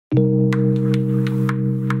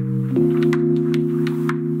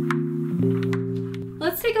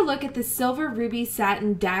the Silver Ruby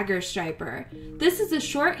Satin Dagger Striper. This is a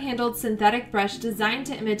short-handled synthetic brush designed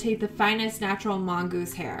to imitate the finest natural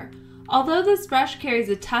mongoose hair. Although this brush carries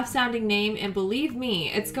a tough-sounding name, and believe me,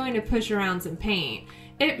 it's going to push around some paint,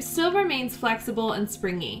 it still remains flexible and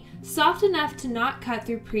springy, soft enough to not cut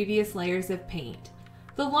through previous layers of paint.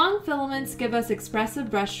 The long filaments give us expressive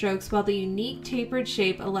brush strokes, while the unique tapered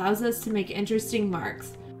shape allows us to make interesting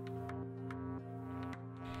marks.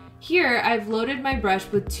 Here, I've loaded my brush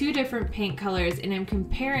with two different paint colors and am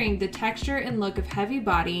comparing the texture and look of heavy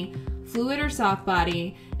body, fluid or soft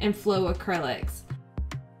body, and flow acrylics.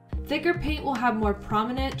 Thicker paint will have more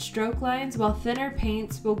prominent stroke lines, while thinner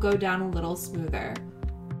paints will go down a little smoother.